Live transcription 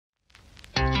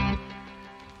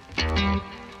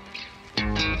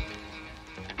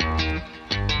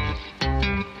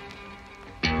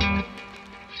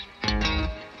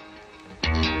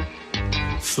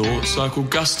cycle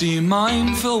gusty in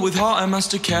mind, filled with heart I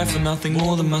must have cared for nothing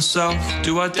more than myself.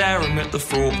 Do I dare admit the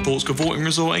fraught thoughts cavorting,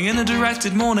 resorting in a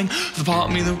directed morning? The part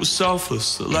of me that was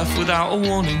selfless, that left without a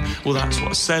warning. Well, that's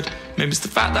what I said. Maybe it's the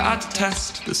fact that I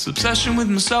detest this obsession with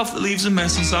myself that leaves a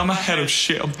mess inside my head. Oh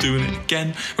shit, I'm doing it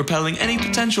again. Repelling any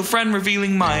potential friend,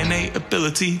 revealing my innate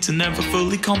ability to never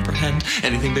fully comprehend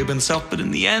anything big in self, but in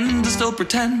the end I still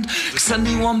pretend. Cause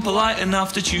anyone polite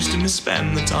enough to choose to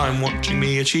misspend the time watching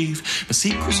me achieve my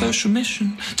secret social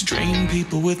mission, to drain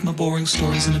people with my boring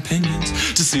stories and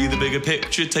opinions. To see the bigger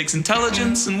picture takes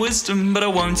intelligence and wisdom, but I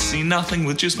won't see nothing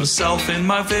with just myself in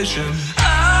my vision.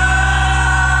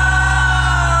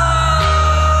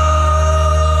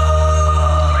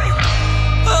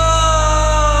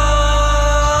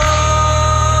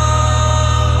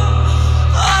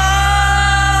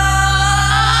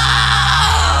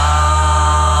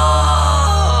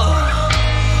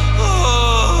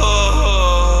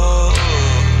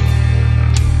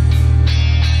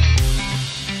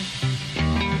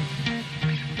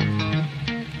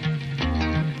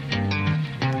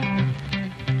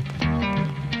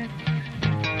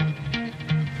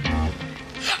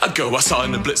 I saw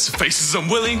in the blitz of faces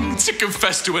unwilling to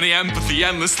confess to any empathy,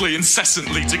 endlessly,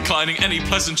 incessantly declining any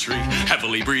pleasantry.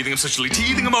 Heavily breathing, I'm socially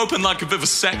teething, I'm open like a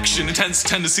vivisection. Intense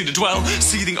tendency to dwell,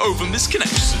 seething over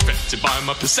misconnections. Infected by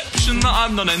my perception that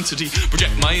I'm non-entity.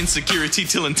 Project my insecurity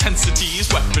till intensity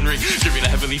is weaponry. Giving a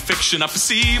heavenly fiction I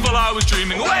perceive while I was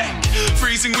dreaming. Awake,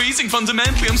 freezing, wheezing,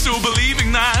 fundamentally I'm still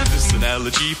believing that there's an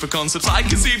elegy for concepts I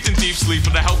conceived in deep sleep,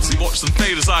 and I help to watch them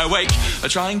fade as I awake. I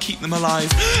try and keep them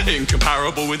alive,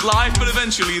 incomparable with life, but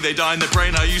eventually they die, and the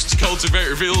brain I used to cultivate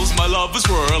reveals my lovers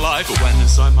were alive. But when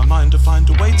inside my mind I find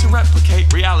a way to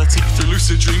replicate reality, through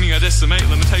lucid dreaming I decimate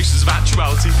limitations of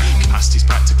actuality. Capacity's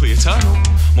practically eternal,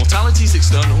 mortality's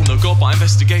external. No God but I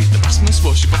investigate the blasphemous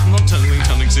worship of nocturnally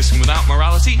existing without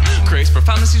morality. Creates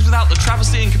profanities without the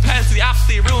travesty, and compared to the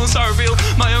apathy of realness I reveal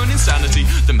my own insanity.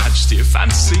 The majesty of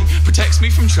fantasy protects me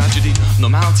from tragedy.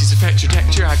 Normalities affect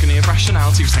trajectory, agony of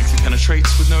rationality. Sanctity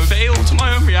penetrates with no veil to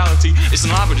my own reality. It's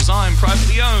an elaborate design,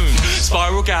 privately owned.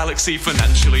 Spiral galaxy,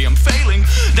 financially I'm failing,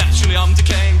 naturally I'm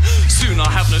decaying. Soon I'll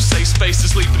have no safe space to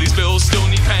sleep, but these bills still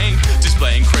need paying.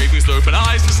 Displaying cravings with open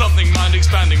eyes for something mind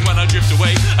expanding. When I drift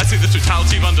away, I see the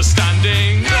totality of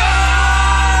understanding.